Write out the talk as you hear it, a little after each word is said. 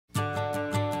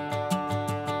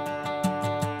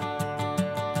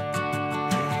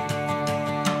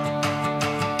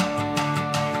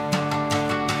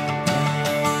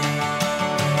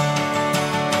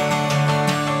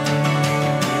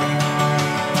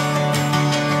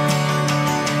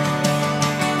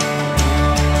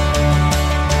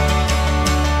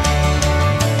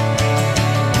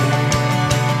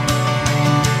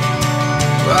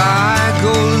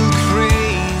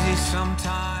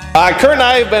Curt and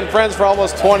I have been friends for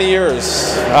almost 20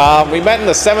 years. We met in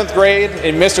the 7th grade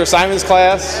in Mr. Simon's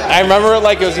class. I remember it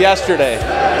like it was yesterday.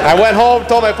 I went home,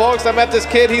 told my folks I met this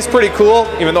kid, he's pretty cool,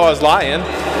 even though I was lying.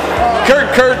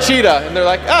 Curt Cheetah, and they're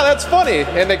like, oh, that's funny.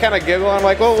 And they kind of giggle, and I'm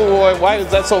like, oh, why is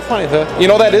that so funny? You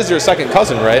know that is your second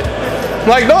cousin, right? I'm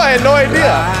like, no, I had no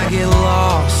idea. I get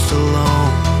lost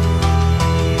alone,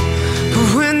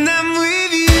 but when I'm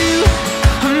with you,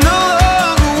 I'm no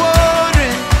longer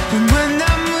wandering. And when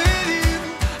I'm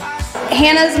with you,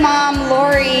 Hannah's mom,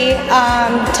 Lori,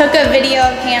 took a video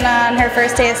of Hannah on her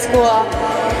first day of school.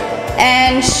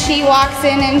 And she walks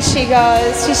in and she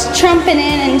goes, she's trumping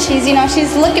in and she's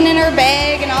looking in her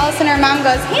bag, and all of a sudden her mom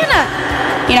goes, Hannah!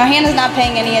 Hannah's not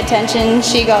paying any attention.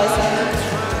 She goes,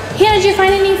 Hannah, did you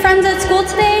find any friends at school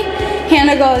today?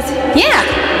 Hannah goes, yeah,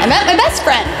 I met my best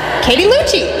friend, Katie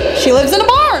Lucci. She lives in a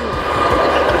barn.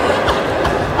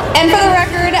 And for the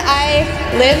record, I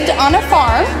lived on a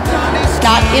farm,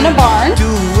 not in a barn. do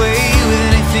away with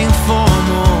anything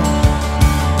formal.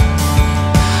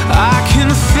 I can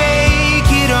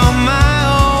fake it on my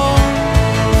own,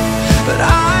 but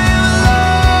I am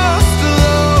lost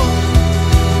alone.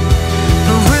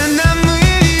 But when I'm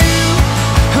with you,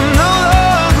 I'm no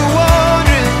longer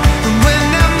wandering. And when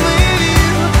I'm with you,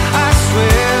 I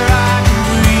swear I can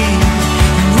breathe.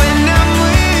 And when I'm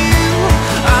with you,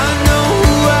 I know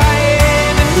who I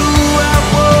am and who I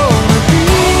wanna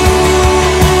be.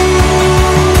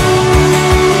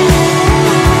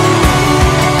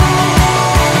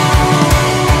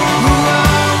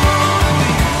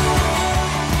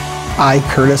 I,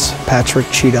 Curtis Patrick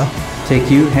Cheetah,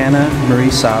 take you, Hannah Marie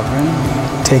Sovereign,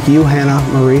 take you, Hannah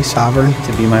Marie Sovereign,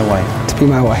 to be my wife. to be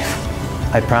my wife.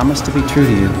 I promise to be true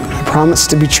to you I promise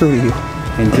to be true to you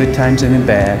in good times and in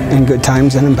bad, in good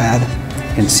times and in bad,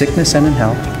 in sickness and in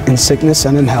health. in sickness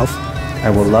and in health. I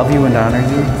will love you and honor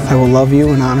you I will love you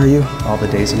and honor you all the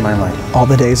days of my life. all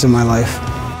the days of my life.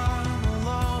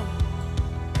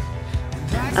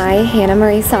 I, Hannah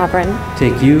Marie Sovereign,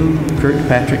 Take you, Curt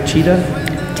Patrick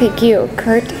Cheetah, take you,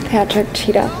 Curt Patrick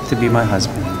Cheetah, to be my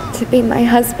husband. to be my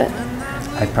husband.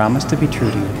 I promise to be true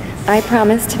to you I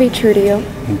promise to be true to you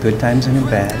in good times and in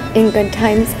bad, in good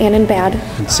times and in bad,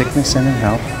 in sickness and in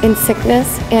health. in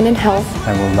sickness and in health.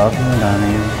 I will love you and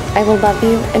honor you I will love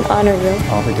you and honor you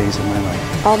all the days of my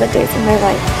life. all the days of my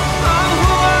life.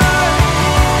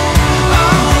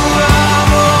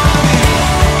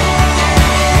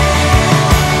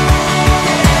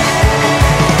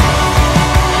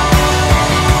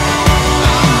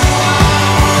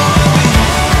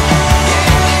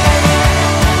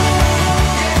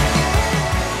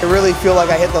 I really feel like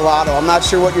I hit the lotto. I'm not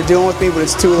sure what you're doing with me, but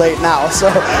it's too late now. So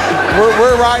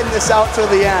we're riding this out till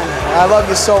the end. I love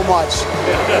you so much.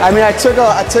 I mean, I took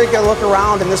a look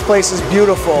around, and this place is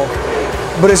beautiful,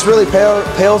 but it's really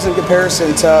pales in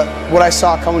comparison to what I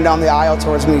saw coming down the aisle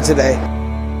towards me today.